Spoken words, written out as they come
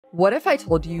What if I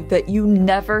told you that you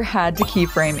never had to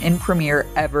keyframe in Premiere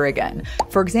ever again?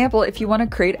 For example, if you want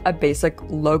to create a basic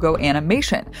logo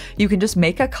animation, you can just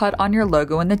make a cut on your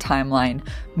logo in the timeline,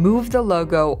 move the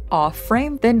logo off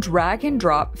frame, then drag and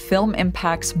drop Film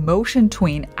Impact's motion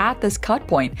tween at this cut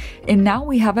point, and now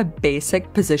we have a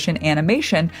basic position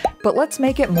animation, but let's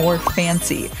make it more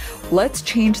fancy. Let's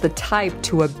change the type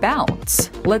to a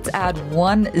bounce. Let's add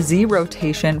one Z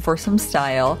rotation for some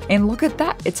style, and look at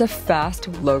that, it's a fast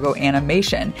logo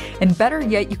animation. And better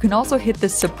yet, you can also hit the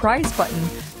surprise button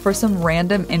for some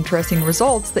random interesting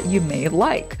results that you may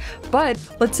like. But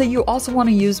let's say you also want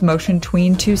to use motion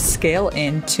tween to scale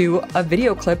into a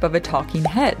video clip of a talking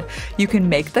head. You can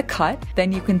make the cut,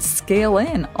 then you can scale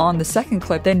in on the second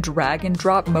clip, then drag and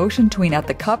drop motion tween at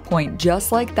the cut point.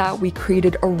 Just like that, we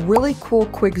created a really cool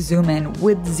quick zoom in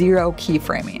with zero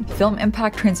keyframing. Film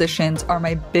impact transitions are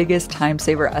my biggest time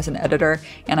saver as an editor,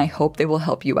 and I hope they will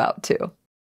help you out too.